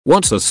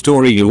What's a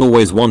story you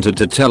always wanted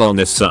to tell on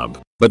this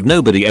sub, but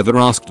nobody ever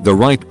asked the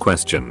right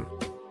question?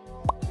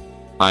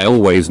 I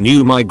always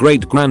knew my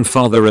great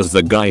grandfather as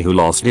the guy who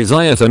lost his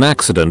eye at an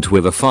accident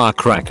with a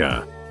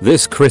firecracker.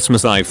 This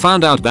Christmas I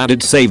found out that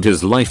it saved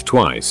his life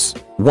twice.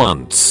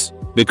 Once,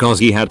 because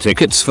he had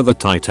tickets for the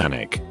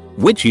Titanic,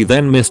 which he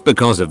then missed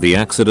because of the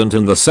accident,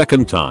 and the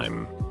second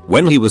time,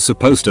 when he was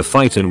supposed to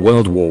fight in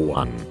World War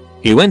I.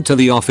 He went to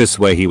the office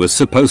where he was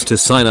supposed to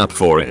sign up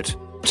for it,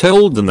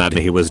 told them that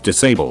he was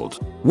disabled,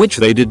 which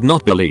they did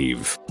not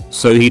believe.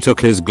 So he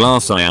took his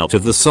glass eye out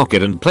of the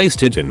socket and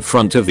placed it in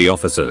front of the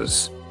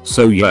officers.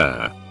 So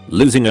yeah,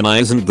 losing an eye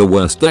isn't the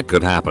worst that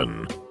could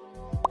happen.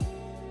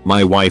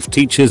 My wife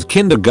teaches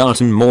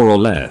kindergarten more or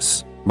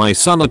less. My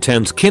son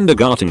attends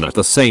kindergarten at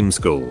the same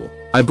school.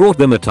 I brought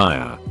them a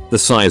tire, the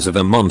size of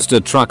a monster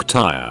truck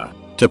tire,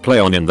 to play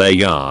on in their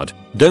yard.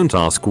 Don't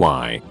ask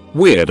why.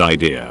 Weird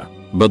idea.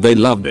 But they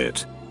loved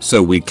it.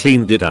 So we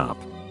cleaned it up,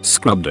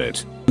 scrubbed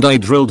it, and I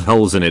drilled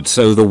holes in it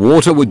so the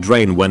water would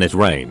drain when it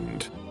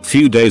rained.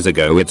 Few days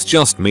ago it's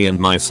just me and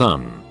my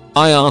son.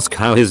 I ask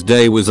how his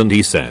day was and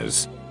he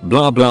says,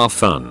 blah blah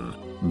fun,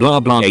 blah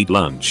blah ate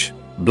lunch,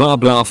 blah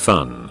blah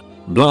fun,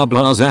 blah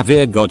blah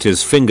Xavier got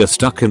his finger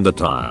stuck in the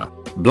tire,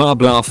 blah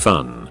blah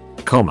fun,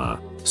 comma.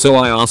 So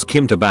I ask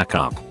him to back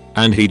up,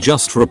 and he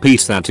just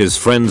repeats that his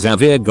friend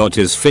Xavier got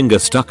his finger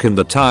stuck in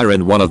the tire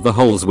in one of the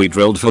holes we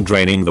drilled for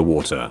draining the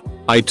water.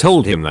 I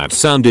told him that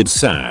sounded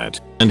sad,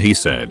 and he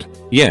said,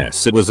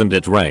 yes it was and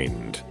it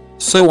rained.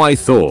 So I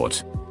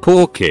thought,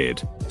 poor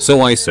kid.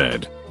 So I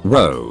said,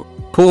 whoa,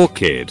 poor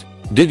kid.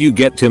 Did you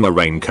get him a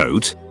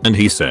raincoat? And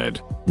he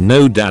said,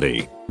 no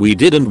daddy, we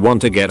didn't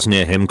want to get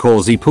near him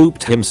cause he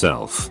pooped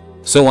himself.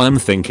 So I'm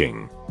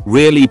thinking,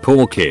 really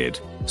poor kid.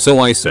 So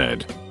I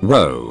said,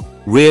 whoa,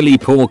 really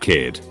poor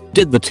kid.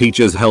 Did the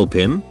teachers help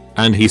him?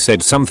 And he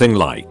said something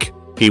like,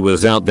 he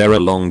was out there a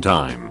long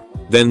time.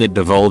 Then it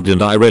devolved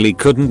and I really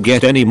couldn't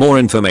get any more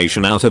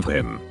information out of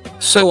him.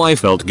 So I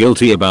felt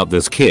guilty about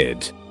this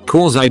kid,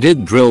 cause I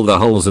did drill the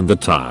holes in the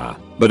tire,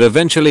 but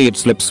eventually it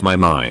slips my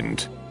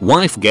mind.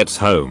 Wife gets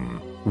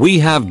home, we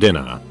have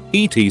dinner,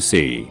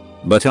 etc.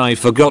 But I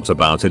forgot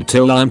about it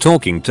till I'm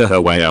talking to her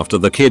way after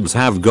the kids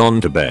have gone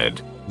to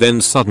bed.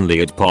 Then suddenly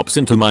it pops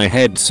into my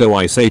head, so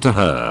I say to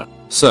her,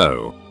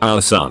 so,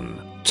 our son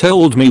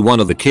told me one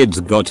of the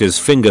kids got his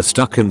finger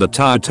stuck in the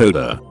tire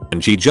toter,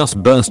 and she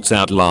just bursts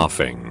out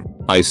laughing.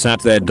 I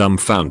sat there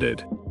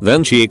dumbfounded.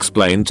 Then she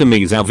explained to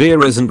me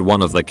Xavier isn't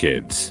one of the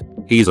kids.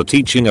 He's a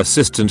teaching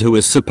assistant who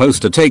is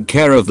supposed to take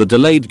care of the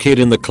delayed kid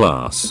in the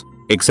class.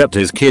 Except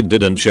his kid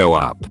didn't show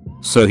up,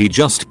 so he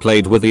just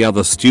played with the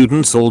other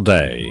students all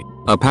day.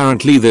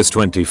 Apparently this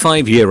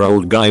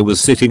 25-year-old guy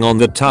was sitting on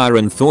the tire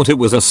and thought it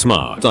was a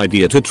smart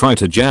idea to try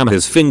to jam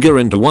his finger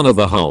into one of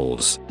the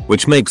holes,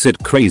 which makes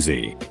it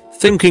crazy.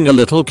 Thinking a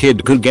little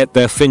kid could get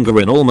their finger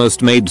in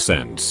almost made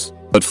sense,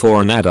 but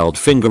for an adult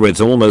finger it's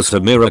almost a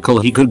miracle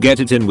he could get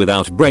it in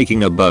without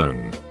breaking a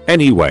bone.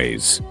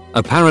 Anyways,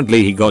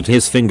 apparently he got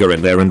his finger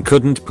in there and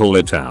couldn't pull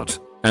it out,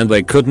 and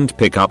they couldn't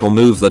pick up or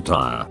move the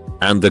tire,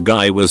 and the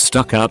guy was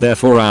stuck out there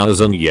for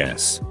hours, and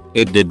yes,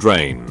 it did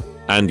rain,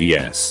 and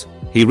yes,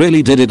 he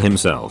really did it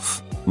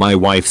himself. My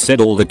wife said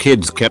all the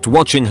kids kept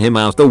watching him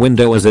out the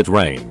window as it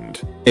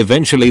rained.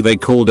 Eventually they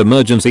called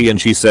emergency and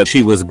she said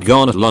she was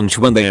gone at lunch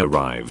when they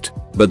arrived,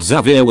 but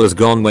Xavier was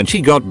gone when she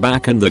got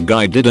back and the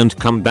guy didn't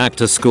come back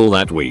to school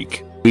that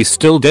week. We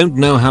still don't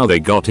know how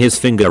they got his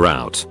finger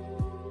out.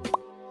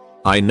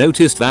 I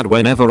noticed that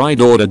whenever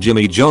I'd order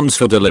Jimmy John's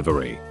for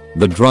delivery,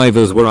 the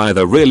drivers were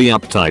either really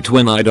uptight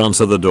when I'd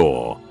answer the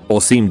door,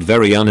 or seemed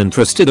very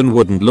uninterested and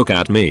wouldn't look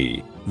at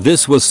me.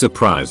 This was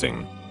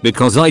surprising,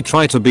 because I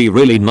try to be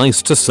really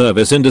nice to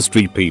service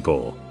industry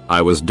people.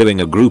 I was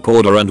doing a group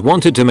order and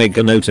wanted to make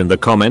a note in the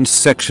comments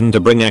section to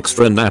bring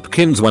extra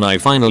napkins when I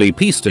finally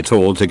pieced it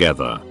all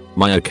together.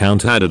 My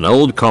account had an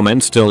old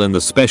comment still in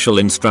the special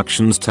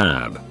instructions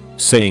tab,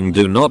 saying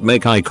do not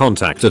make eye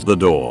contact at the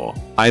door.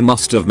 I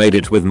must have made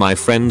it with my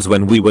friends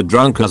when we were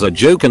drunk as a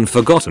joke and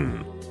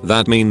forgotten.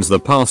 That means the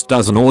past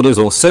dozen orders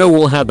or so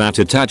all had that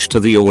attached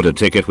to the order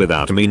ticket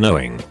without me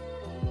knowing.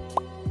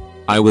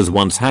 I was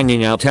once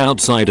hanging out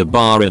outside a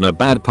bar in a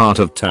bad part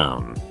of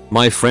town.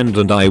 My friend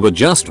and I were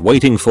just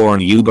waiting for an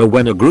Uber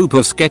when a group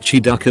of sketchy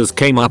duckers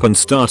came up and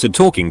started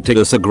talking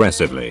to us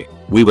aggressively.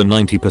 We were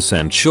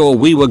 90% sure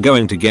we were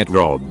going to get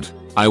robbed.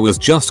 I was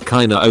just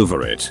kinda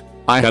over it.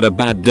 I had a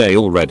bad day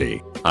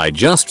already. I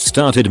just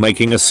started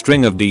making a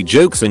string of D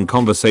jokes in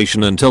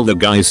conversation until the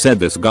guy said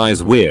this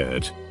guy's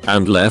weird,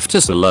 and left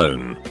us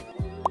alone.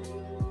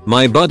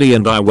 My buddy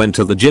and I went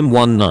to the gym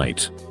one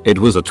night. It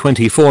was a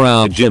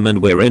 24-hour gym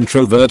and we're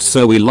introverts,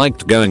 so we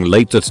liked going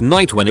late at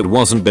night when it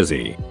wasn't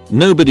busy.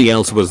 Nobody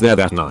else was there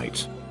that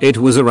night. It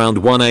was around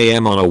 1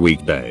 AM on a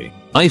weekday.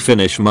 I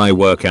finished my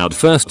workout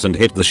first and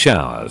hit the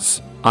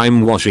showers.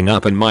 I'm washing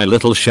up in my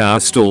little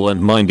shower stall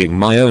and minding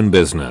my own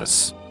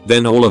business.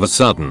 Then all of a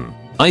sudden,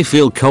 I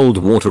feel cold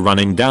water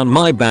running down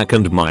my back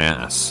and my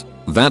ass.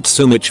 That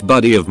Sumich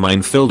buddy of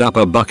mine filled up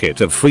a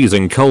bucket of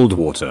freezing cold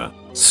water,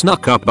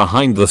 snuck up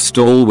behind the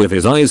stall with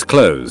his eyes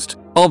closed,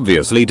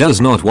 Obviously does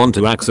not want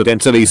to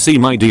accidentally see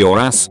my D or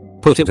ass,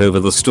 put it over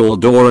the stall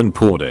door and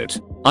poured it.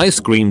 I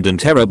screamed in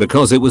terror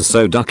because it was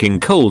so ducking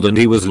cold and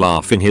he was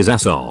laughing his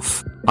ass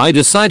off. I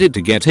decided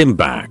to get him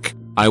back.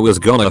 I was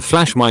gonna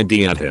flash my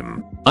D at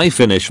him. I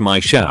finish my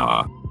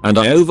shower, and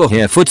I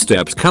overhear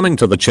footsteps coming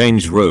to the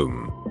change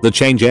room. The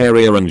change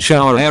area and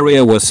shower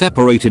area were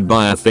separated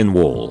by a thin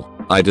wall.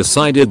 I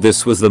decided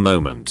this was the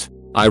moment.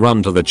 I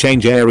run to the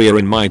change area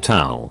in my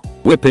towel,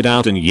 whip it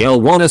out and yell,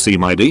 "Wanna see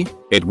my D?"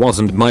 It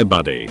wasn't my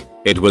buddy.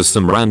 It was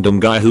some random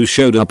guy who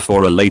showed up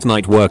for a late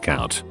night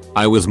workout.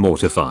 I was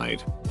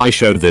mortified. I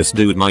showed this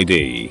dude my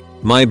D.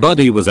 My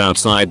buddy was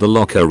outside the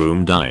locker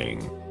room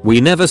dying. We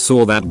never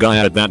saw that guy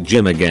at that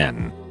gym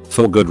again.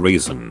 For good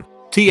reason.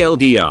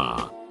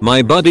 TLDR.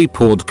 My buddy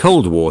poured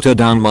cold water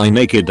down my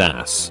naked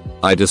ass.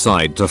 I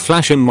decide to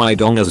flash him my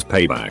dong as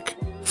payback.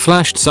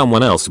 Flashed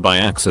someone else by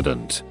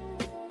accident.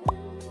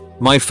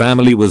 My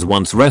family was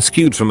once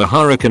rescued from a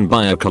hurricane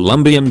by a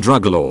Colombian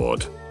drug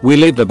lord. We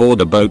lived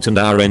aboard a boat and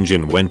our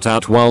engine went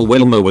out while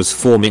Wilma was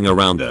forming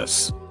around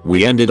us.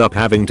 We ended up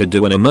having to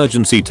do an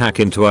emergency tack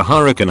into a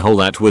hurricane hole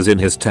that was in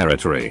his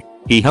territory.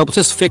 He helped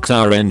us fix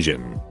our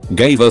engine,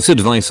 gave us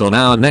advice on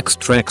our next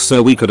trek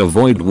so we could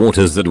avoid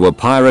waters that were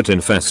pirate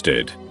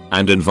infested,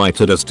 and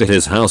invited us to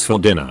his house for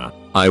dinner.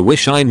 I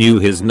wish I knew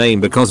his name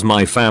because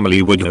my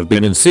family would have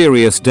been in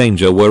serious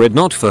danger were it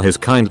not for his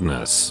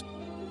kindness.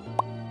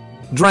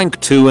 Drank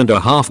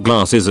 2.5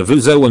 glasses of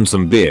ouzo and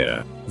some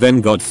beer, then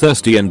got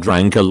thirsty and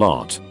drank a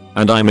lot.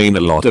 And I mean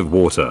a lot of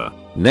water.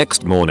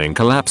 Next morning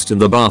collapsed in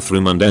the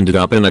bathroom and ended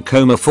up in a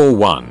coma for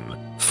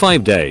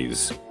 5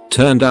 days.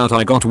 Turned out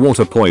I got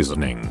water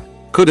poisoning.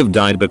 Could have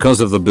died because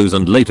of the booze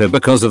and later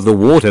because of the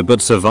water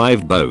but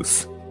survived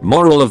both.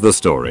 Moral of the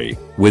story,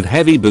 with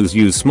heavy booze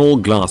use small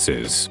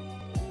glasses.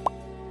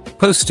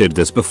 Posted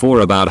this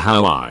before about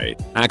how I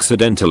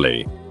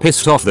accidentally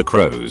pissed off the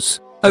crows.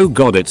 Oh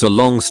god, it's a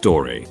long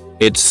story.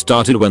 It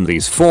started when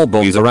these 4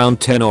 boys around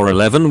 10 or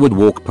 11 would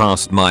walk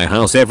past my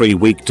house every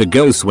week to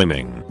go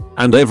swimming.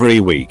 And every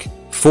week,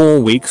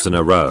 4 weeks in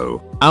a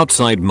row,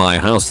 outside my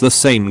house the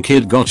same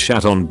kid got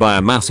shat on by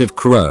a massive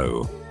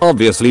crow.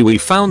 Obviously we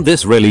found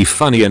this really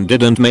funny and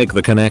didn't make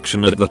the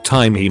connection at the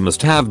time he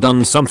must have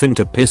done something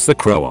to piss the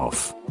crow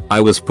off.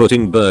 I was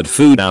putting bird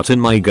food out in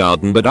my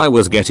garden but I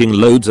was getting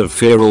loads of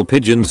feral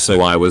pigeons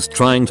so I was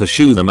trying to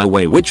shoo them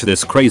away, which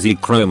this crazy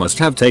crow must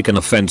have taken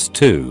offense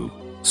to.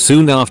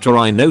 Soon after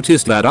I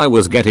noticed that I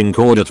was getting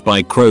cawed at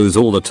by crows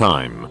all the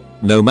time.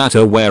 No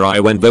matter where I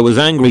went there was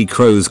angry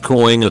crows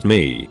cawing at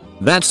me.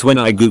 That's when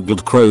I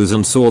googled crows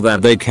and saw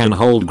that they can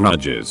hold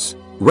grudges,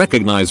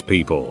 recognize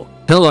people,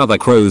 tell other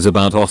crows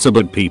about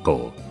ossibud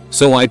people.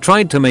 So I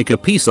tried to make a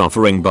peace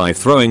offering by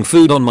throwing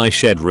food on my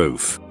shed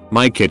roof.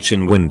 My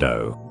kitchen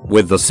window,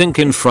 with the sink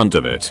in front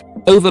of it,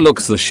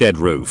 overlooks the shed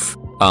roof.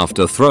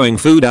 After throwing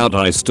food out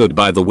I stood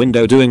by the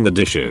window doing the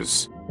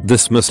dishes.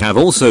 This must have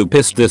also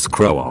pissed this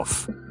crow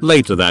off.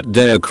 Later that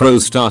day a crow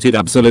started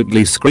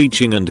absolutely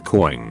screeching and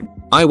cawing.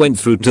 I went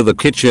through to the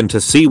kitchen to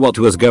see what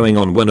was going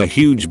on when a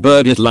huge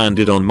birdit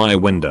landed on my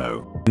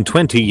window. In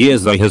 20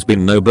 years there has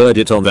been no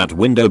birdit on that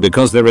window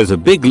because there is a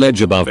big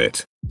ledge above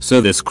it.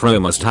 So this crow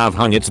must have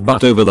hung its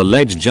butt over the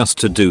ledge just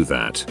to do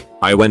that.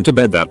 I went to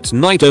bed that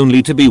night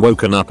only to be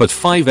woken up at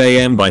 5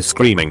 AM by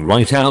screaming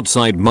right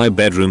outside my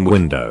bedroom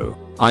window.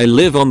 I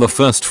live on the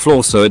first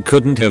floor so it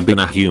couldn't have been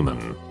a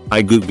human.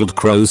 I googled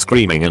crow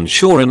screaming and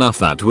sure enough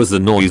that was the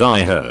noise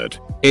I heard.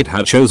 It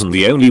had chosen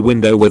the only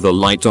window with a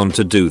light on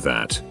to do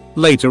that.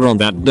 Later on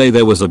that day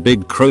there was a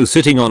big crow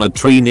sitting on a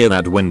tree near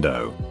that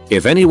window.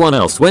 If anyone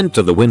else went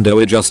to the window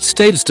it just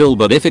stayed still,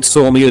 but if it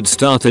saw me it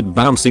started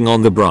bouncing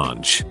on the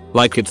branch,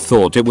 like it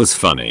thought it was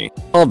funny.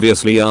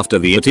 Obviously after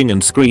the eating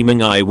and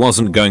screaming I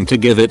wasn't going to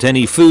give it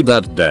any food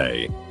that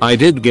day. I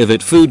did give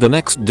it food the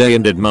next day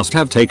and it must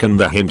have taken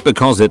the hint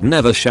because it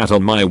never shat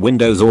on my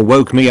windows or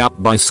woke me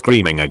up by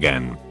screaming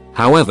again.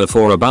 However,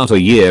 for about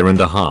 1.5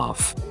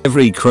 years,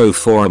 every crow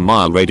for a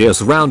mile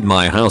radius around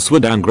my house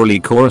would angrily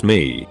caw at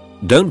me.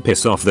 Don't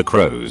piss off the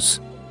crows.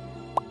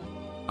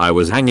 I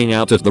was hanging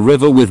out at the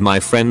river with my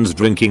friends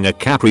drinking a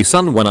Capri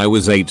Sun when I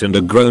was 8 and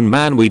a grown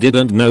man we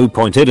didn't know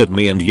pointed at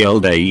me and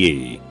yelled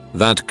 "Aye,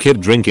 that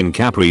kid drinking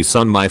Capri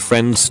Sun." My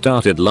friends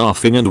started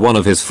laughing and one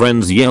of his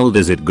friends yelled,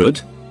 "Is it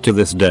good?" To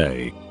this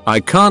day, I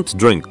can't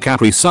drink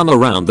Capri Sun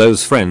around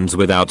those friends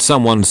without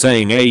someone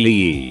saying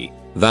 "Aye,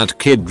 that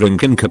kid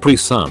drinking Capri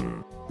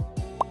Sun."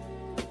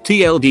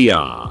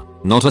 TLDR.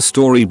 Not a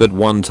story, but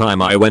one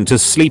time I went to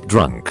sleep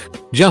drunk,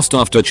 just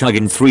after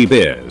chugging 3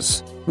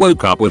 beers.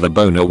 Woke up with a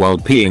boner while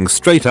peeing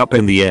straight up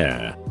in the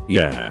air.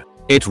 Yeah,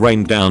 it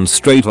rained down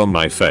straight on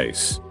my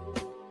face.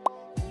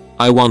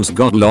 I once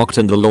got locked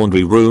in the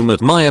laundry room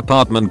at my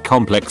apartment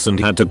complex and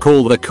had to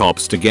call the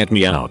cops to get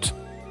me out.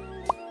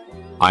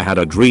 I had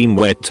a dream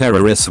where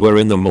terrorists were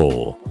in the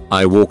mall.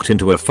 I walked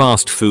into a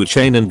fast food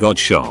chain and got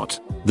shot.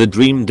 The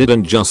dream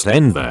didn't just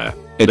end there,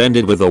 it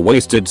ended with a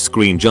wasted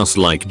screen just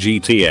like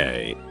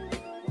GTA.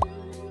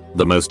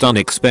 The most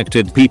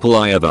unexpected people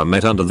I ever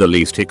met under the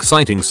least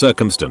exciting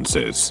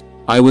circumstances.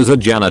 I was a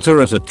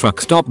janitor at a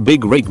truck stop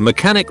big rig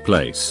mechanic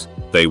place.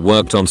 They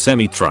worked on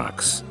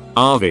semi-trucks,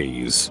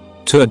 RVs,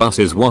 tour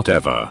buses,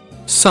 whatever.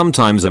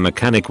 Sometimes a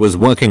mechanic was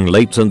working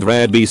late and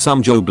there'd be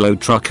some Joe Blow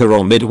trucker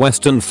or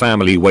Midwestern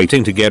family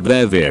waiting to get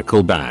their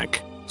vehicle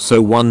back.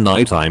 So one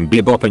night I'm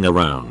bebopping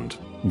around,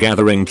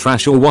 gathering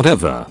trash or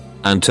whatever,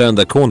 and turn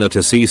the corner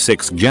to see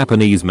 6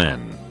 Japanese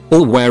men,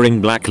 all wearing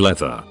black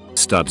leather,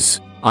 studs,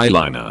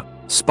 eyeliner,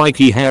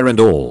 spiky hair and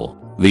all,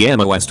 the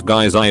MOest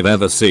guys I've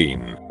ever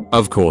seen.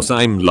 Of course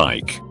I'm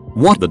like,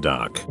 what the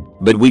duck?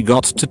 But we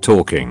got to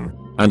talking,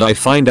 and I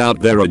find out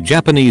they're a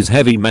Japanese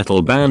heavy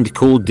metal band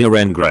called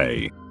Diren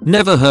Grey.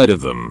 Never heard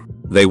of them.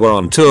 They were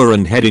on tour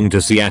and heading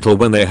to Seattle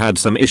when they had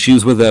some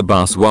issues with their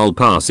bus while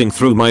passing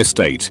through my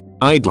state,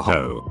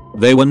 Idaho.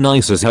 They were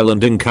nice as hell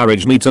and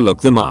encouraged me to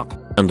look them up,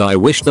 and I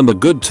wished them a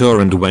good tour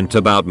and went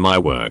about my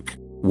work.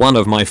 One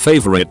of my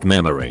favorite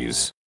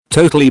memories.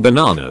 Totally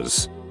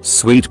bananas.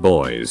 Sweet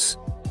boys.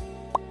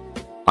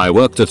 I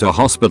worked at a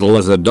hospital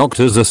as a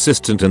doctor's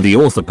assistant in the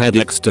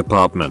orthopedics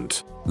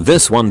department.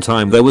 This one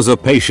time there was a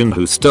patient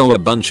who stole a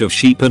bunch of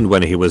sheep, and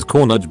when he was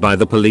cornered by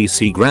the police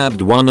he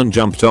grabbed one and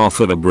jumped off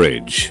of a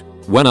bridge.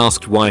 When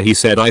asked why, he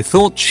said, "I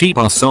thought sheep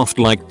are soft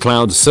like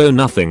clouds so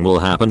nothing will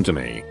happen to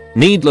me."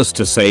 Needless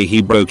to say,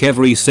 he broke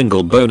every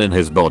single bone in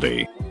his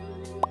body.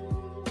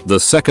 The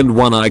second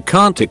one I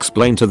can't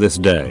explain to this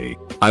day.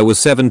 I was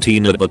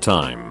 17 at the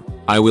time.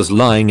 I was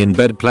lying in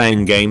bed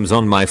playing games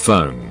on my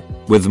phone,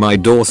 with my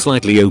door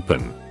slightly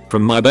open.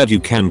 From my bed you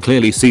can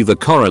clearly see the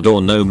corridor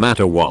no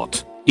matter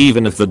what,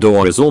 even if the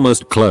door is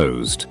almost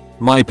closed.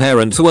 My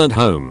parents weren't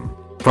home,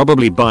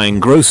 probably buying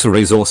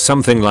groceries or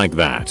something like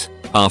that.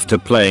 After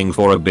playing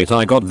for a bit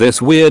I got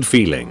this weird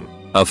feeling.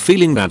 A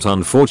feeling that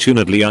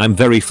unfortunately I'm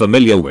very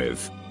familiar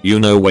with. You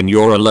know when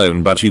you're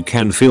alone but you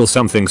can feel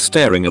something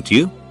staring at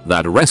you?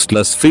 That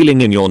restless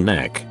feeling in your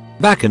neck,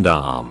 back and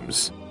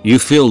arms. You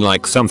feel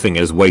like something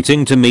is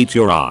waiting to meet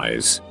your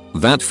eyes.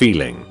 That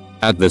feeling.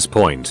 At this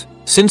point,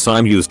 since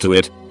I'm used to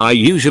it, I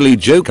usually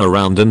joke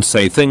around and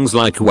say things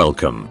like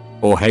welcome,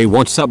 or hey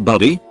what's up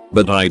buddy?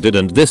 But I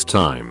didn't this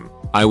time.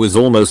 I was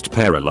almost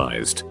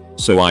paralyzed,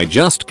 so I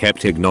just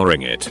kept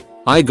ignoring it.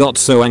 I got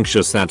so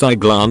anxious that I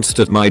glanced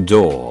at my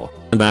door,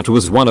 and that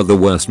was one of the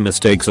worst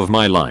mistakes of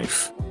my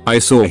life. I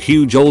saw a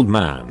huge old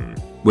man,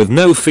 with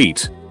no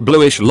feet,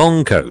 bluish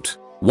long coat,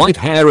 white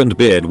hair and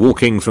beard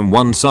walking from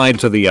one side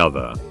to the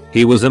other.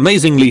 He was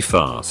amazingly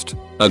fast.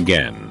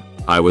 Again,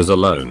 I was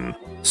alone.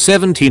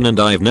 17 and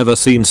I've never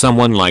seen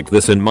someone like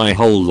this in my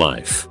whole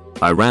life.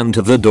 I ran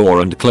to the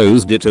door and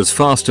closed it as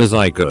fast as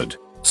I could,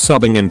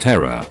 sobbing in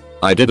terror.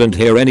 I didn't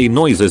hear any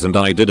noises and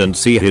I didn't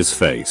see his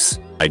face.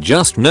 I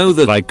just know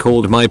that I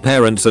called my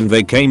parents and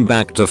they came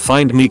back to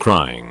find me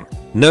crying.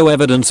 No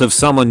evidence of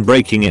someone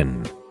breaking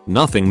in.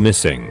 Nothing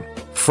missing.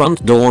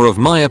 Front door of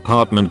my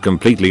apartment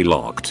completely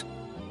locked.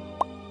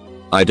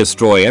 I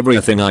destroy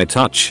everything I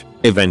touch,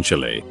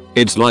 eventually.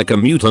 It's like a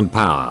mutant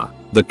power,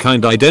 the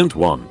kind I don't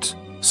want.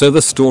 So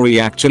the story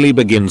actually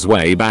begins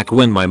way back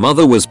when my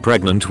mother was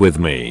pregnant with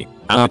me.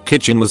 Our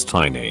kitchen was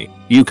tiny.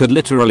 You could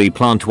literally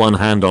plant one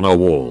hand on a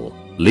wall,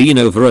 lean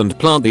over and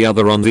plant the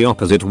other on the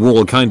opposite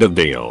wall kind of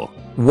deal.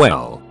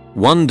 Well,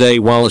 one day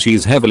while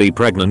she's heavily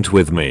pregnant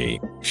with me,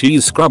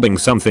 she's scrubbing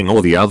something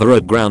or the other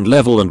at ground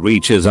level and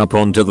reaches up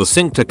onto the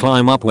sink to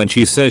climb up when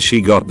she says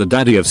she got the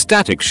daddy of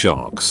static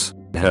shocks.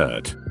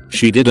 Hurt.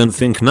 She didn't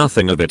think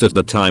nothing of it at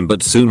the time,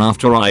 but soon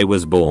after I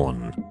was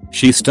born,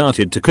 she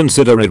started to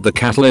consider it the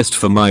catalyst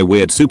for my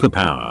weird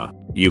superpower.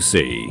 You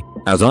see,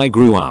 as I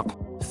grew up,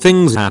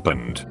 things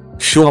happened.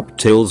 Shop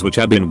tills which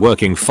had been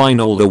working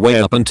fine all the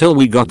way up until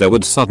we got there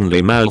would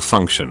suddenly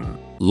malfunction.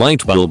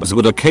 Light bulbs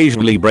would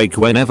occasionally break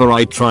whenever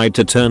I tried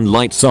to turn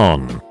lights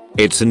on.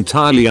 It's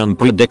entirely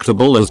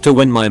unpredictable as to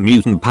when my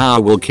mutant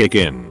power will kick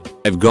in.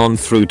 I've gone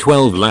through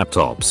 12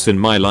 laptops in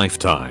my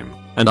lifetime,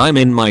 and I'm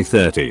in my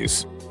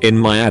 30s. In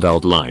my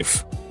adult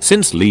life,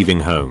 since leaving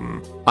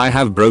home, I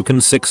have broken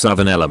 6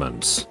 oven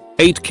elements,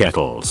 8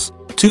 kettles,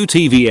 2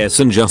 TVs,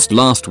 and just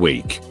last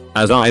week,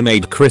 as I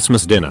made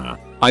Christmas dinner,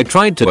 I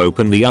tried to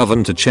open the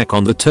oven to check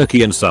on the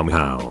turkey and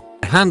somehow,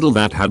 the handle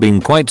that had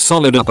been quite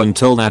solid up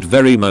until that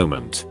very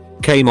moment,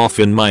 came off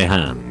in my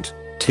hand.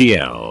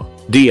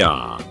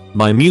 TLDR,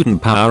 my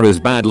mutant power is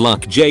bad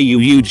luck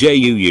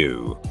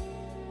JUU.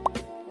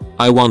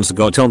 I once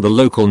got on the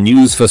local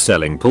news for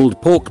selling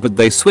pulled pork, but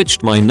they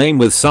switched my name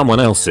with someone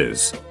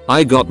else's.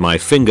 I got my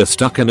finger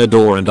stuck in a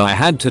door and I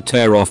had to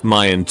tear off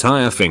my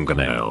entire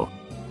fingernail.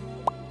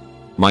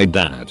 My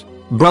dad,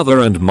 brother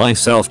and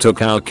myself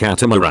took our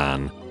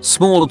catamaran,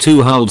 small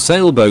 2-hulled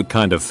sailboat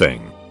kind of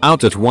thing,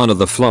 out at one of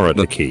the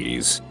Florida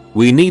Keys.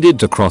 We needed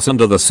to cross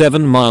under the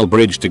 7-mile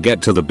bridge to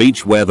get to the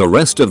beach where the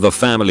rest of the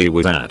family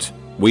was at.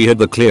 We had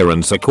the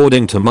clearance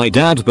according to my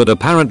dad, but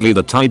apparently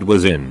the tide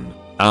was in.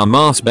 Our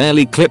mast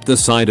barely clipped the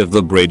side of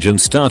the bridge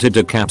and started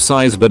to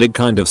capsize, but it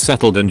kind of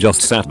settled and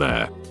just sat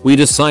there. We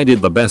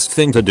decided the best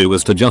thing to do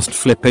was to just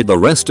flip it the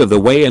rest of the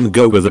way and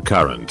go with the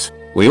current.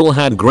 We all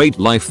had great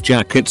life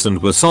jackets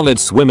and were solid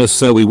swimmers,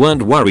 so we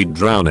weren't worried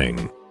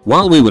drowning.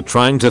 While we were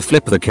trying to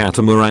flip the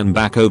catamaran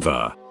back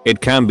over, It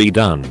can be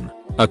done.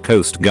 A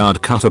Coast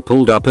Guard cutter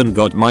pulled up and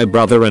got my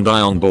brother and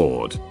I on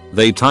board.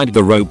 They tied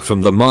the rope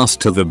from the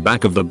mast to the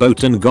back of the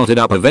boat and got it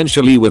up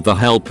eventually with the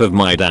help of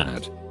my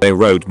dad. They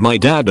wrote my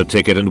dad a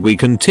ticket and we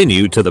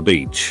continued to the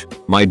beach.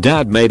 My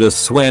dad made us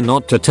swear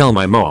not to tell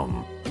my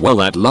mom. Well,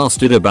 that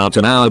lasted about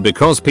an hour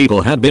because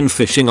people had been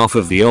fishing off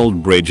of the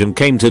old bridge and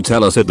came to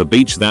tell us at the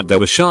beach that there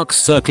were sharks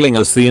circling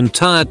us the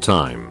entire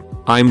time.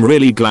 I'm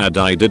really glad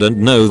I didn't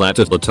know that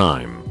at the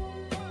time.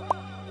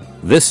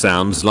 This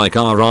sounds like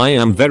I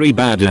am very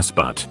bad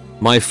but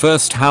my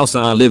first house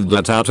I lived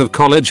at out of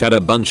college had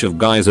a bunch of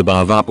guys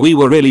above up we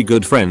were really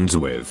good friends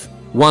with.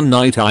 One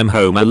night I'm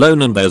home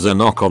alone and there's a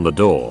knock on the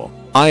door.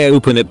 I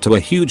open it to a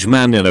huge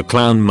man in a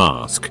clown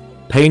mask,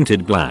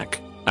 painted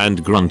black,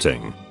 and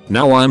grunting.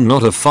 Now I'm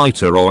not a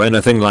fighter or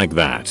anything like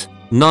that.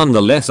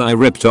 Nonetheless I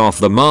ripped off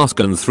the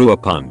mask and threw a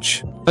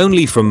punch,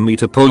 only for me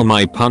to pull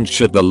my punch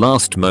at the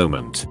last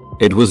moment.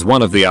 It was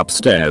one of the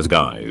upstairs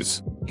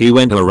guys. He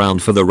went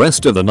around for the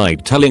rest of the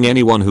night telling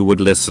anyone who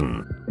would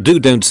listen,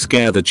 "Dude, don't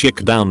scare the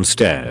chick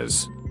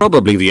downstairs."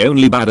 Probably the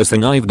only baddest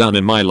thing I've done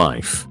in my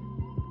life.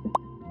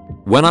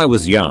 When I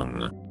was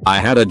young, I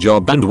had a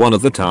job and one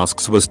of the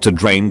tasks was to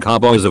drain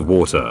carboys of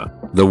water.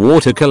 The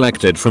water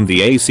collected from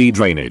the AC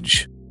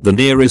drainage. The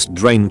nearest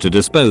drain to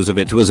dispose of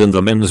it was in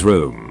the men's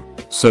room.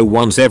 So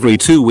once every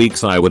 2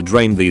 weeks I would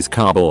drain these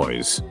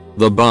carboys.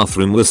 The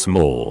bathroom was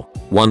small.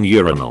 1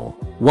 urinal,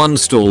 1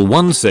 stall,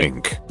 1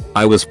 sink.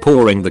 I was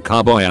pouring the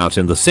carboy out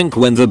in the sink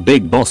when the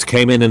big boss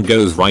came in and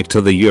goes right to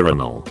the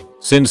urinal.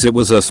 Since it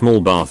was a small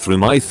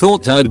bathroom I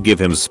thought I'd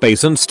give him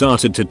space and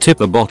started to tip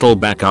the bottle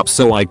back up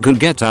so I could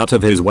get out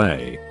of his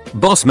way.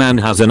 Boss man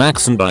has an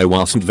accent I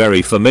wasn't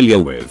very familiar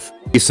with.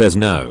 He says,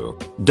 "No,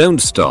 don't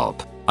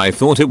stop." I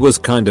thought it was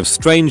kind of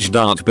strange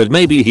but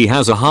maybe he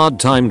has a hard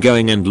time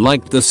going and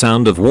liked the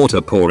sound of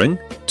water pouring.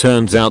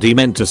 Turns out he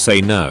meant to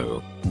say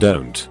no,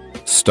 don't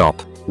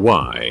stop.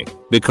 Why?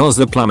 Because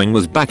the plumbing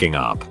was backing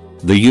up.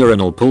 The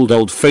urinal pulled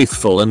Old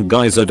Faithful and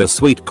geysered a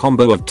sweet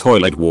combo of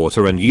toilet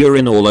water and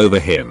urine all over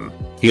him.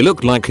 He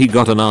looked like he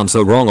got an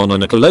answer wrong on a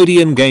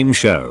Nickelodeon game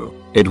show.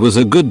 It was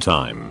a good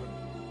time.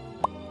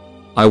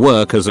 I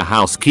work as a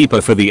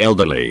housekeeper for the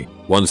elderly.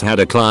 Once had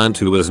a client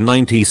who was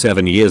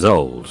 97 years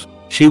old.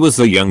 She was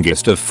the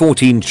youngest of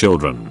 14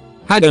 children.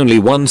 Had only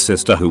one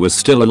sister who was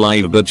still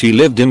alive but she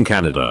lived in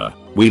Canada.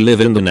 We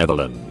live in the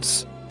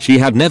Netherlands. She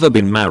had never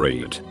been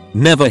married,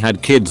 never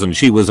had kids and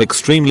she was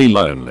extremely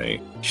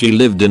lonely. She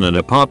lived in an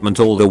apartment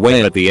all the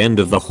way at the end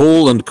of the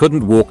hall and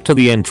couldn't walk to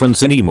the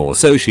entrance anymore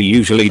so she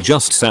usually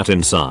just sat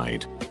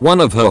inside. One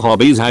of her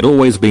hobbies had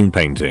always been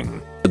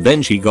painting. But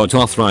then she got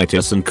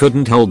arthritis and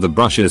couldn't hold the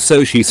brushes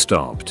so she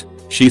stopped.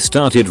 She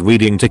started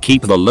reading to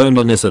keep the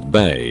loneliness at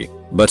bay,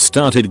 but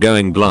started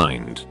going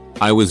blind.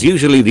 I was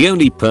usually the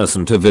only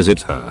person to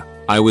visit her.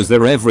 I was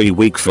there every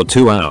week for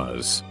 2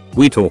 hours.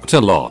 We talked a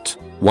lot.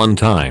 One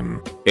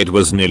time, it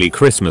was nearly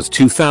Christmas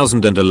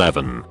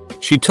 2011.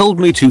 She told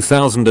me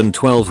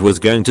 2012 was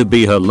going to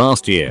be her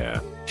last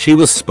year. She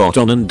was spot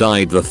on and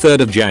died the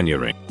 3rd of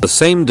January. The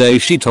same day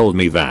she told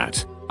me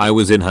that, I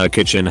was in her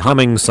kitchen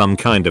humming some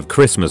kind of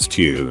Christmas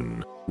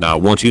tune. Now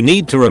what you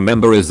need to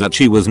remember is that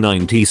she was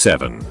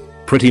 97.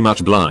 Pretty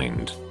much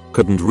blind.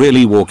 Couldn't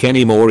really walk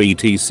anymore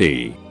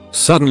etc.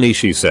 Suddenly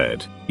she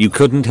said, "You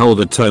couldn't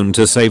hold a tone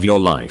to save your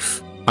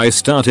life." I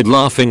started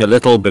laughing a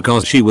little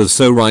because she was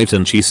so right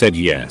and she said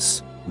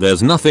yes.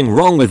 There's nothing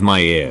wrong with my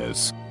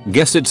ears.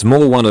 Guess it's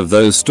more one of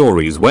those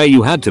stories where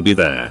you had to be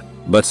there.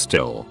 But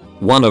still,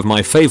 one of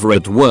my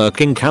favorite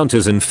work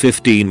encounters in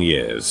 15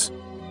 years.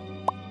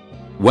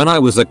 When I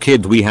was a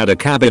kid we had a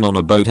cabin on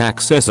a boat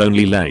access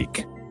only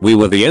lake. We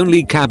were the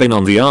only cabin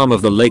on the arm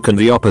of the lake and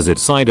the opposite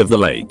side of the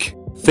lake.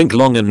 Think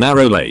long and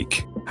narrow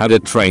lake. Had a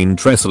train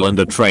trestle and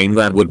a train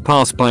that would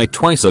pass by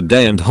twice a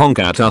day and honk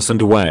at us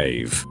and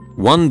wave.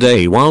 One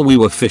day while we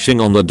were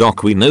fishing on the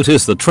dock we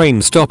noticed the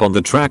train stop on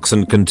the tracks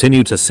and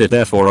continue to sit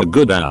there for a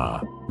good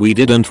hour. We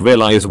didn't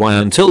realize why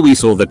until we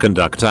saw the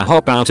conductor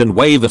hop out and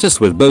wave at us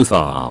with both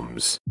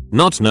arms.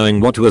 Not knowing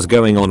what was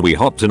going on we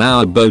hopped in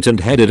our boat and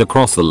headed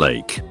across the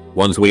lake.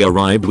 Once we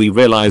arrived we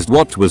realized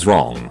what was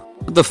wrong.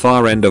 At the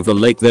far end of the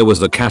lake there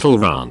was a cattle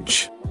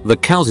ranch. The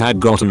cows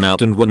had gotten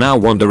out and were now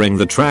wandering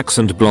the tracks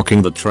and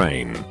blocking the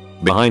train.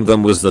 Behind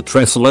them was the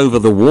trestle over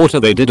the water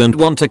they didn't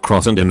want to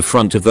cross and in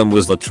front of them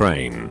was the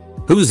train,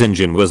 whose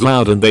engine was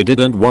loud and they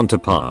didn't want to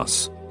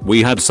pass.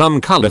 We had some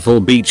colorful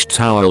beach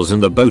towels in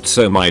the boat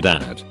so my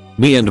dad,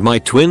 me and my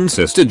twin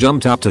sister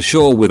jumped up to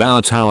shore with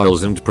our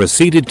towels and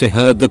proceeded to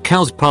herd the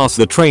cows past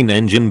the train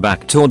engine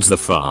back towards the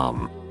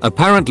farm.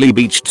 Apparently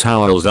beach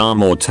towels are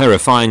more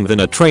terrifying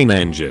than a train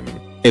engine.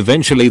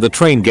 Eventually the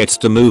train gets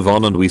to move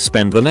on and we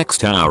spend the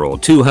next hour or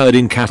two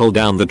herding cattle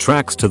down the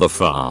tracks to the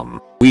farm.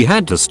 We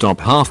had to stop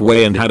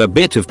halfway and had a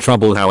bit of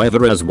trouble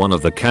however as one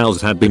of the cows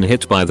had been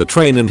hit by the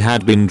train and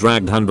had been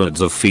dragged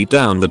hundreds of feet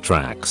down the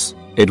tracks.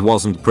 It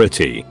wasn't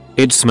pretty,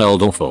 it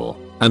smelled awful,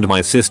 and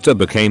my sister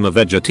became a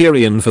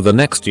vegetarian for the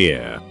next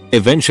year.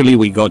 Eventually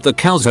we got the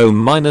cows home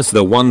minus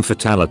the one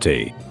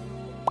fatality.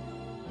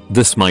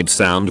 This might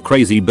sound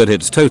crazy but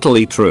it's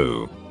totally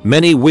true.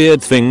 Many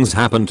weird things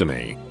happen to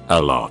me. A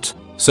lot.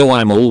 So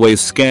I'm always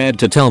scared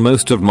to tell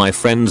most of my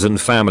friends and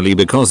family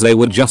because they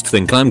would just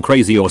think I'm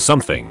crazy or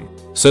something.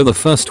 So the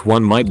first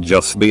one might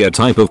just be a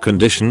type of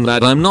condition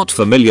that I'm not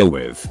familiar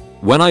with.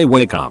 When I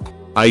wake up,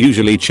 I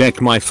usually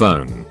check my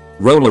phone,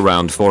 roll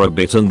around for a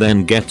bit and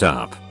then get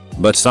up.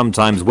 But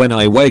sometimes when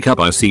I wake up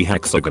I see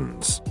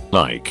hexagons.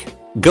 Like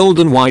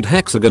golden white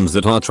hexagons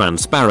that are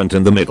transparent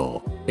in the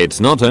middle. It's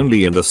not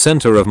only in the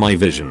center of my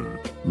vision,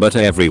 but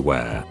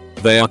everywhere.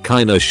 They are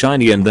kinda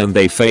shiny and then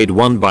they fade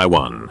one by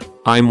one.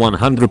 I'm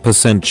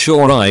 100%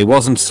 sure I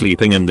wasn't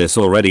sleeping and this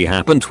already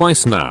happened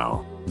twice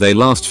now. They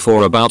last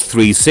for about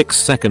 3-6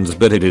 seconds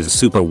but it is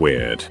super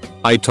weird.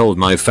 I told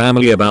my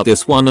family about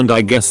this one and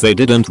I guess they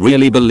didn't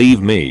really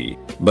believe me.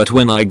 But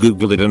when I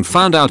googled it and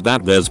found out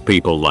that there's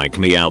people like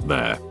me out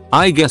there,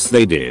 I guess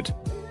they did.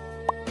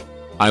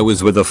 I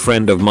was with a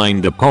friend of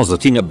mine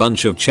depositing a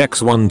bunch of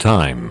checks one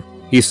time.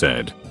 He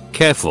said,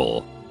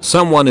 "Careful.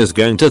 Someone is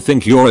going to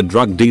think you're a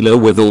drug dealer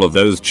with all of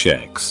those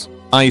checks."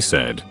 I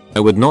said,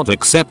 "I would not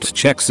accept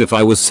checks if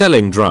I was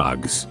selling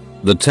drugs."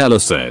 The teller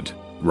said,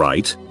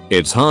 "Right,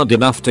 it's hard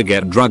enough to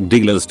get drug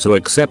dealers to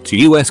accept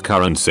US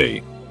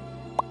currency."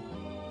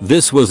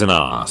 This was an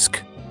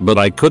ask, but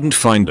I couldn't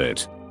find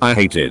it. I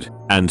hated,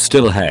 and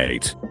still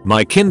hate,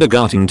 my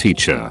kindergarten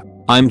teacher.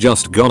 I'm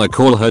just gonna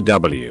call her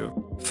W.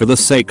 For the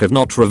sake of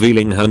not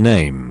revealing her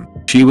name.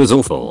 She was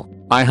awful.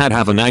 I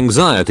have an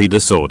anxiety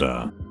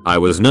disorder. I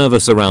was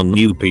nervous around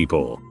new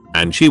people,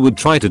 and she would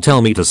try to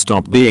tell me to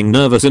stop being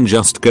nervous and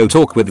just go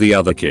talk with the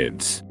other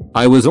kids.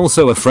 I was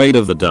also afraid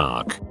of the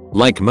dark,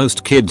 like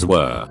most kids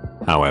were.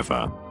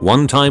 However,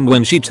 one time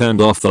when she turned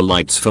off the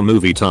lights for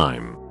movie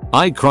time,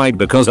 I cried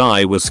because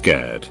I was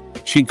scared.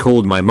 She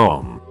called my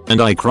mom, and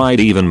I cried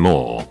even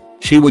more.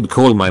 She would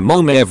call my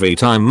mom every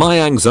time my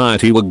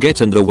anxiety would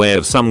get in the way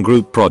of some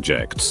group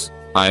projects.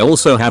 I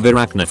also have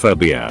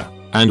arachnophobia,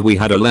 and we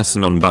had a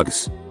lesson on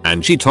bugs,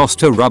 and she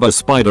tossed a rubber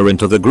spider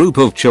into the group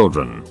of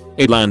children.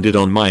 It landed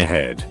on my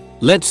head.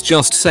 Let's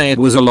just say it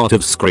was a lot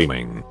of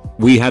screaming.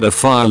 We had a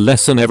fire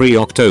lesson every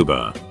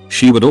October.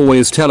 She would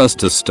always tell us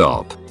to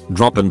stop,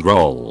 drop and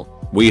roll.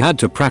 We had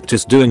to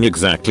practice doing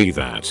exactly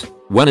that.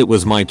 When it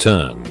was my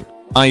turn,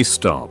 I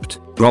stopped,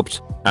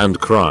 dropped, and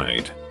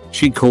cried.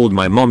 She called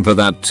my mom for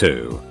that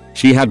too.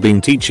 She had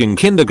been teaching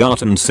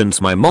kindergarten since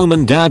my mom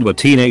and dad were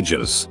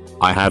teenagers.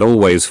 I had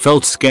always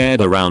felt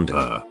scared around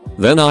her.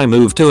 Then I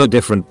moved to a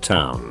different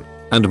town,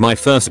 and my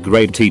first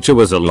grade teacher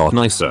was a lot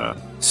nicer.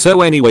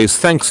 So anyways,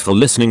 thanks for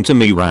listening to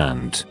me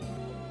rant.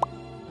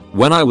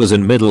 When I was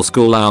in middle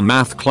school, our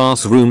math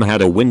classroom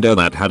had a window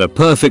that had a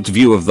perfect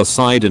view of the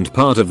side and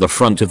part of the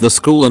front of the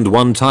school, and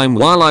one time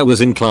while I was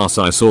in class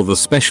I saw the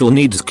special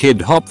needs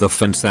kid hop the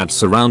fence that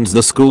surrounds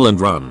the school and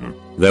run.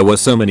 There were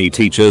so many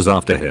teachers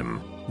after him.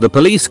 The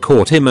police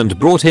caught him and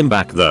brought him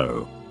back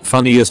though.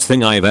 Funniest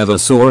thing I've ever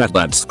saw at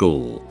that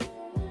school.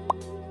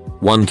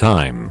 One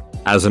time,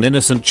 as an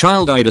innocent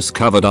child, I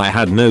discovered I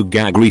had no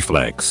gag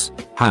reflex.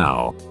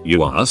 How,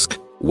 you ask?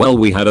 Well,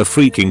 we had a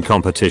freaking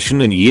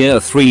competition in year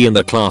 3 in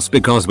the class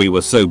because we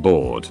were so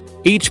bored.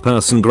 Each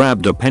person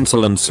grabbed a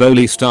pencil and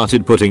slowly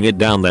started putting it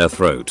down their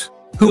throat.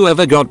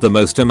 Whoever got the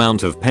most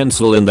amount of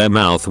pencil in their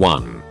mouth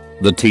won.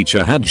 The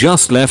teacher had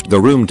just left the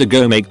room to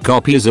go make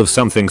copies of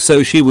something,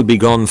 so she would be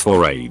gone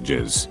for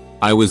ages.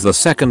 I was the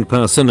second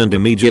person and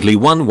immediately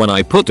won when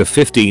I put a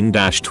 15-20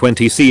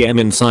 cm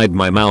inside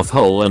my mouth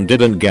hole and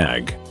didn't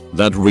gag.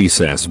 That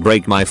recess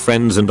break, my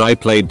friends and I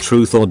played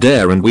truth or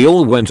dare and we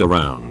all went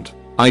around.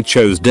 I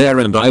chose dare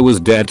and I was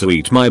dared to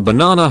eat my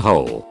banana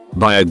whole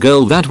by a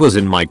girl that was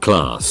in my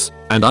class,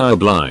 and I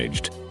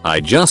obliged. I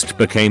just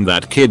became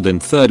that kid in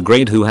 3rd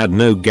grade who had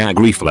no gag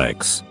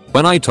reflex.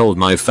 When I told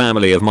my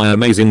family of my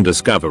amazing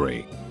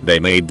discovery, they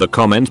made the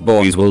comment,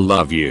 "Boys will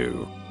love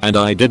you." And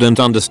I didn't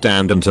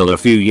understand until a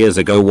few years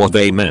ago what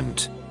they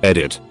meant.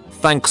 Edit.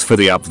 Thanks for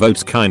the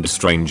upvotes, kind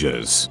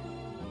strangers.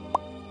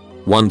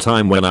 One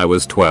time when I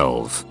was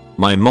 12,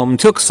 my mom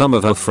took some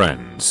of her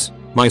friends,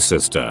 my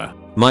sister,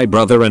 my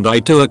brother and I,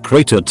 to a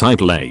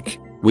crater-type lake.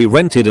 We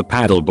rented a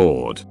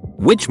paddleboard,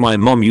 which my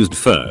mom used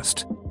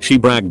first. She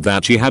bragged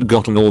that she had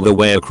gotten all the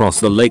way across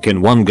the lake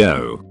in one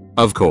go.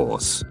 Of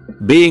course,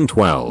 being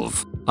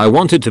 12, I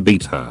wanted to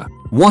beat her.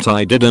 What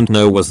I didn't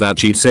know was that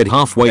she'd said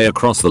halfway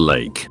across the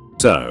lake.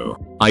 So,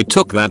 I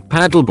took that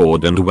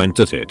paddleboard and went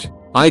at it.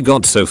 I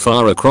got so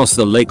far across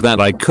the lake that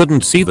I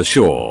couldn't see the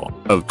shore.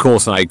 Of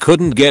course I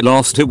couldn't get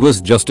lost, it was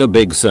just a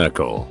big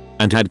circle,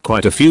 and had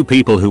quite a few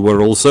people who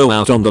were also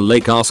out on the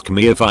lake ask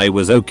me if I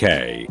was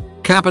okay.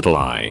 Capital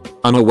I,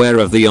 unaware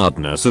of the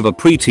oddness of a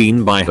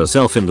preteen by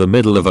herself in the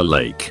middle of a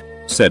lake,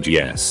 said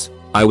yes.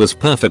 I was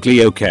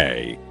perfectly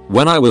okay.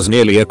 When I was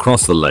nearly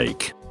across the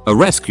lake, a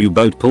rescue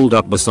boat pulled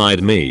up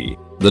beside me.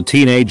 The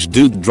teenage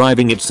dude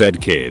driving it said,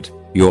 "Kid,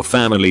 your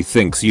family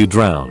thinks you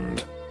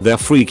drowned. They're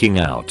freaking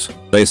out.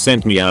 They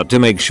sent me out to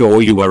make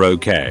sure you were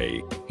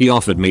okay." He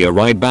offered me a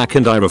ride back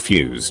and I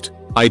refused.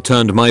 I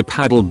turned my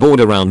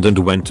paddleboard around and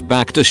went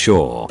back to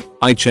shore.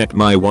 I checked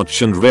my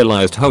watch and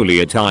realized,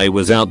 holy it, I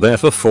was out there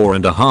for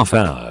 4.5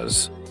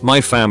 hours. My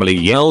family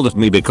yelled at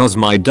me because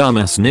my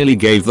dumbass nearly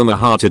gave them a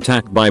heart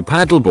attack by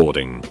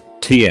paddleboarding.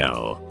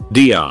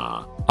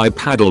 TLDR, I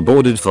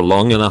paddleboarded for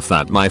long enough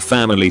that my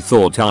family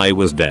thought I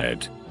was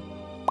dead.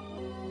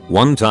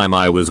 One time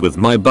I was with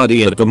my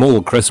buddy at the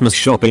mall Christmas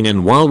shopping,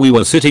 and while we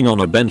were sitting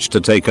on a bench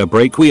to take a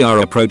break, we are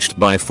approached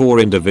by 4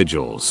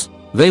 individuals.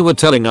 They were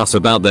telling us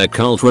about their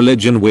cult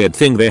religion weird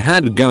thing they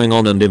had going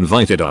on and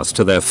invited us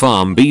to their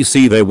farm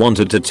BC they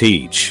wanted to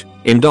teach,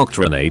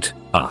 indoctrinate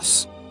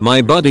us.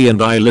 My buddy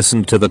and I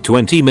listened to the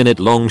 20-minute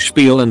long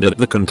spiel, and at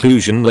the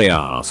conclusion they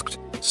asked,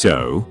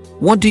 "So,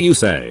 what do you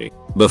say?"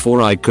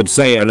 Before I could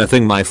say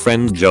anything, my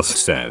friend just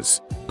says,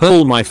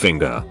 "Pull my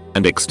finger,"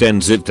 and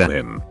extends it to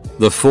him.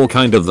 The 4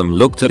 kind of them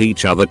looked at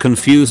each other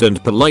confused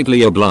and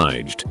politely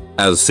obliged.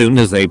 As soon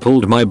as they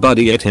pulled, my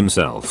buddy ate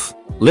himself.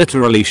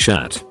 Literally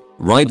shat.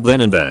 Right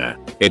then and there.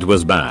 It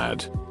was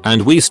bad.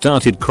 And we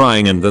started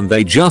crying, and then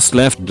they just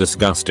left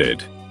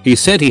disgusted. He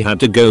said he had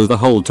to go the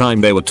whole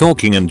time they were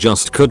talking and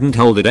just couldn't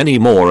hold it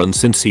anymore, and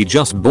since he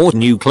just bought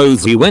new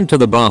clothes he went to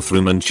the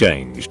bathroom and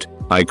changed.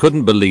 I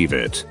couldn't believe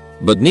it.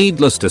 But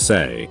needless to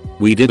say,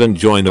 we didn't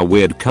join a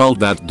weird cult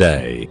that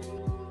day.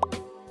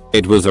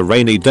 It was a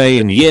rainy day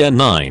in year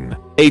 9,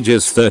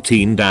 ages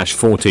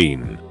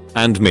 13-14,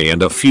 and me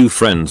and a few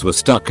friends were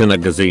stuck in a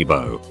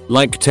gazebo,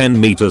 like 10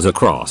 meters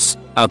across,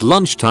 at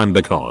lunchtime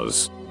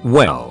because,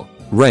 well,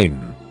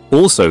 rain.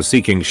 Also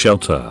seeking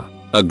shelter,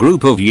 a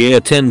group of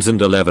year 10s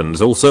and 11s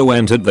also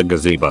entered the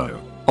gazebo,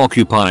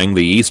 occupying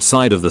the east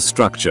side of the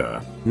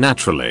structure.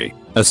 Naturally,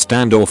 a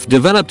standoff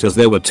developed as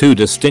there were 2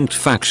 distinct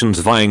factions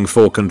vying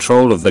for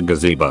control of the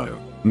gazebo,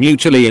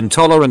 mutually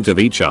intolerant of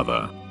each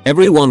other.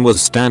 Everyone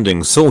was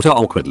standing sorta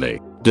awkwardly,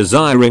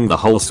 desiring the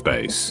whole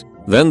space.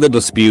 Then the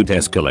dispute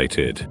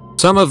escalated.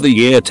 Some of the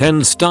year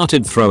 10s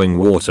started throwing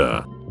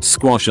water,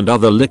 squash and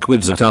other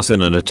liquids at us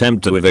in an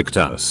attempt to evict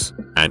us.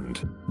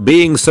 And,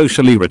 being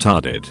socially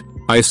retarded,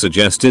 I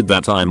suggested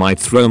that I might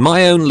throw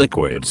my own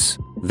liquids.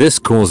 This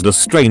caused a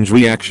strange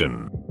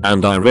reaction,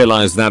 and I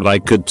realized that I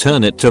could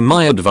turn it to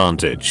my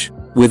advantage.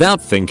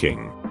 Without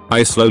thinking,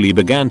 I slowly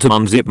began to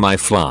unzip my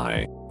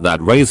fly.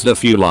 That raised a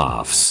few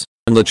laughs.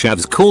 And the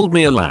chavs called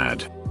me a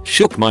lad,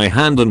 shook my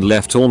hand and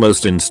left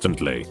almost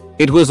instantly.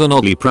 It was an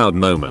oddly proud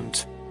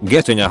moment,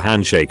 getting a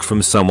handshake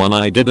from someone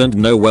I didn't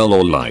know well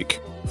or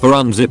like, for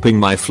unzipping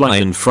my fly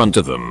in front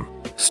of them.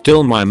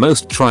 Still my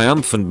most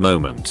triumphant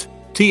moment.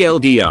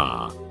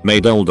 TLDR,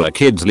 made older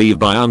kids leave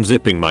by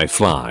unzipping my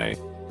fly.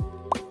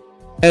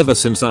 Ever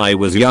since I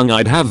was young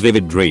I'd have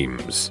vivid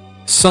dreams.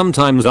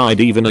 Sometimes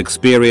I'd even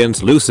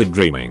experience lucid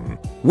dreaming,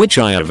 which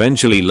I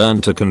eventually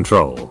learned to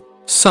control.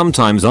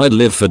 Sometimes I'd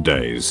live for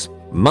days,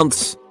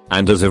 months,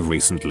 and as of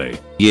recently,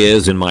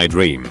 years in my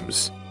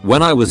dreams.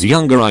 When I was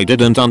younger I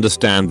didn't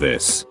understand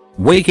this.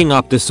 Waking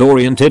up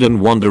disoriented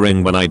and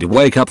wondering when I'd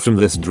wake up from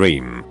this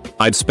dream.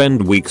 I'd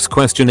spend weeks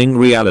questioning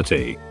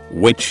reality,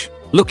 which,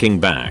 looking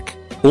back,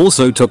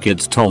 also took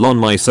its toll on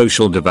my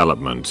social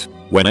development.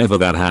 Whenever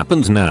that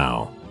happens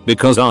now,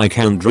 because I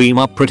can dream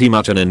up pretty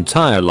much an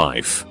entire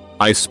life,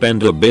 I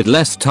spend a bit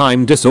less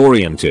time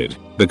disoriented.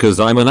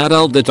 Because I'm an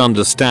adult that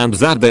understands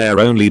that they're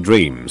only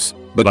dreams,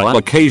 but I'll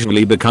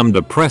occasionally become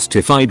depressed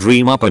if I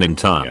dream up an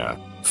entire,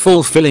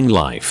 fulfilling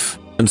life,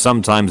 and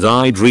sometimes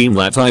I dream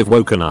that I've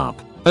woken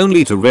up,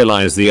 only to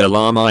realize the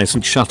alarm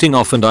isn't shutting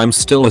off and I'm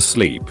still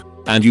asleep,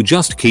 and you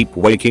just keep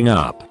waking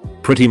up,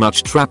 pretty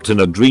much trapped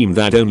in a dream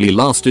that only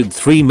lasted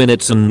 3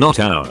 minutes and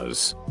not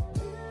hours.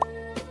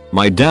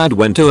 My dad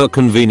went to a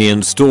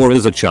convenience store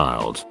as a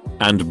child,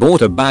 and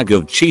bought a bag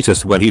of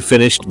Cheetos. When he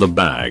finished the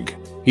bag,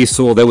 he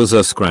saw there was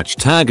a scratch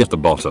tag at the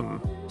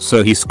bottom,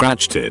 so he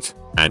scratched it,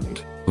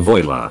 and,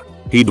 voila,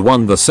 he'd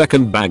won the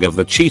second bag of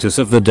the Cheetos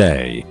of the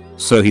day.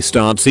 So he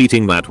starts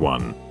eating that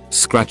one,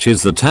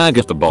 scratches the tag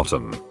at the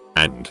bottom,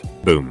 and,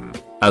 boom,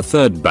 a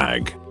third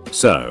bag.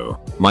 So,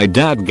 my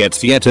dad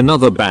gets yet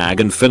another bag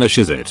and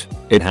finishes it.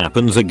 It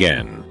happens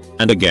again,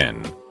 and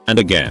again, and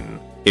again.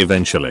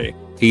 Eventually,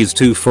 he's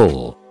too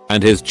full,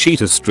 and his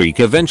Cheetos streak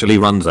eventually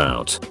runs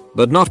out,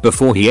 but not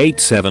before he ate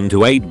 7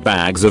 to 8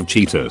 bags of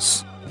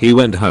Cheetos. He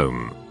went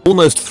home,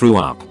 almost threw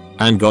up,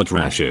 and got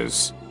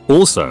rashes.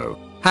 Also,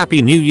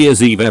 Happy New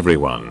Year's Eve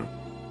everyone.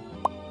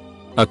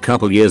 A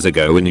couple years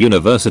ago in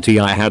university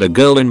I had a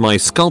girl in my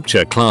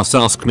sculpture class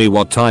ask me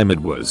what time it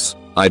was.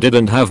 I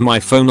didn't have my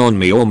phone on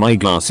me or my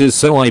glasses,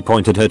 so I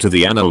pointed her to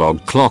the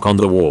analog clock on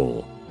the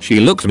wall. She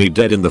looked me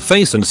dead in the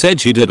face and said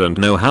she didn't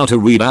know how to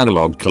read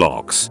analog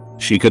clocks.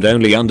 She could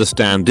only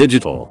understand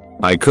digital.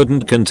 I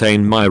couldn't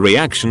contain my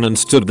reaction and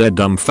stood there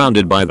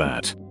dumbfounded by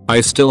that.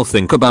 I still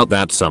think about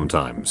that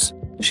sometimes.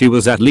 She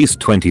was at least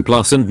 20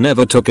 plus and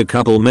never took a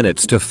couple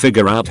minutes to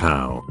figure out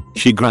how.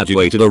 She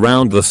graduated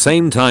around the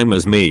same time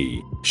as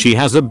me. She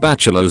has a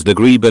bachelor's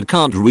degree but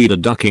can't read a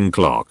ducking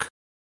clock.